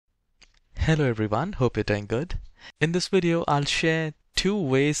Hello everyone, hope you're doing good. In this video, I'll share two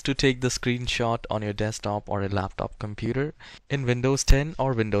ways to take the screenshot on your desktop or a laptop computer in Windows 10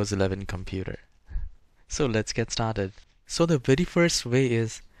 or Windows 11 computer. So let's get started. So the very first way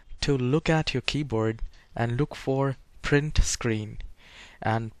is to look at your keyboard and look for print screen.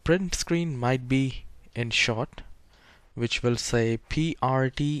 And print screen might be in short, which will say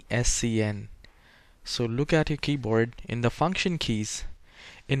PRTSCN. So look at your keyboard in the function keys.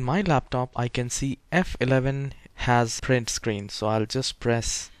 In my laptop, I can see F11 has print screen, so I'll just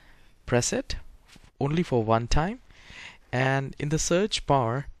press it only for one time, and in the search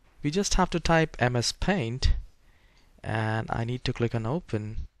bar we just have to type MS Paint, and I need to click on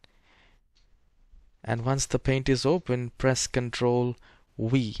open, and once the paint is open, press Ctrl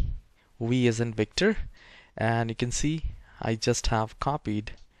V. V as in Victor, and you can see I just have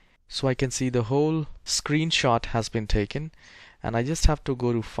copied, so I can see the whole screenshot has been taken. And I just have to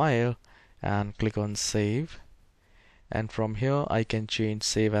go to File and click on Save, and from here I can change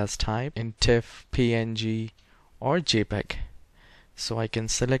save as type in TIFF, PNG or JPEG. So I can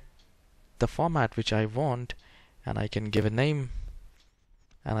select the format which I want, and I can give a name,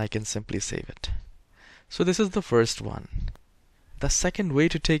 and I can simply save it. So this is the first one. The second way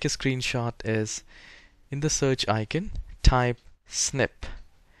to take a screenshot is in the search icon, type snip,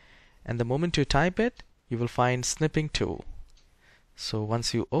 and the moment you type it, you will find snipping tool. So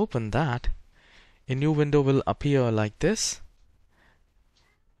once you open that, a new window will appear like this.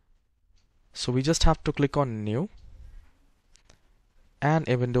 So we just have to click on new, and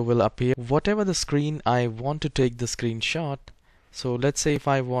a window will appear. Whatever the screen I want to take the screenshot, so let's say if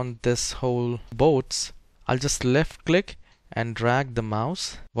I want this whole boats, I'll just left click and drag the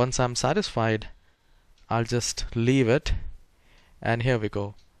mouse. Once I'm satisfied, I'll just leave it, and here we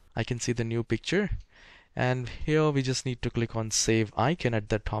go. I can see the new picture. And here we just need to click on save icon at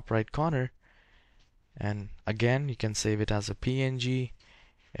the top right corner, and again you can save it as a PNG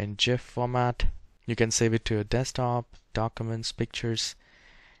in GIF format. You can save it to your desktop, documents, pictures,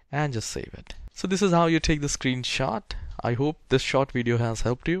 and just save it. So this is how you take the screenshot. I hope this short video has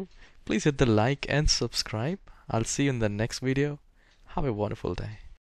helped you. Please hit the like and subscribe. I'll see you in the next video. Have a wonderful day.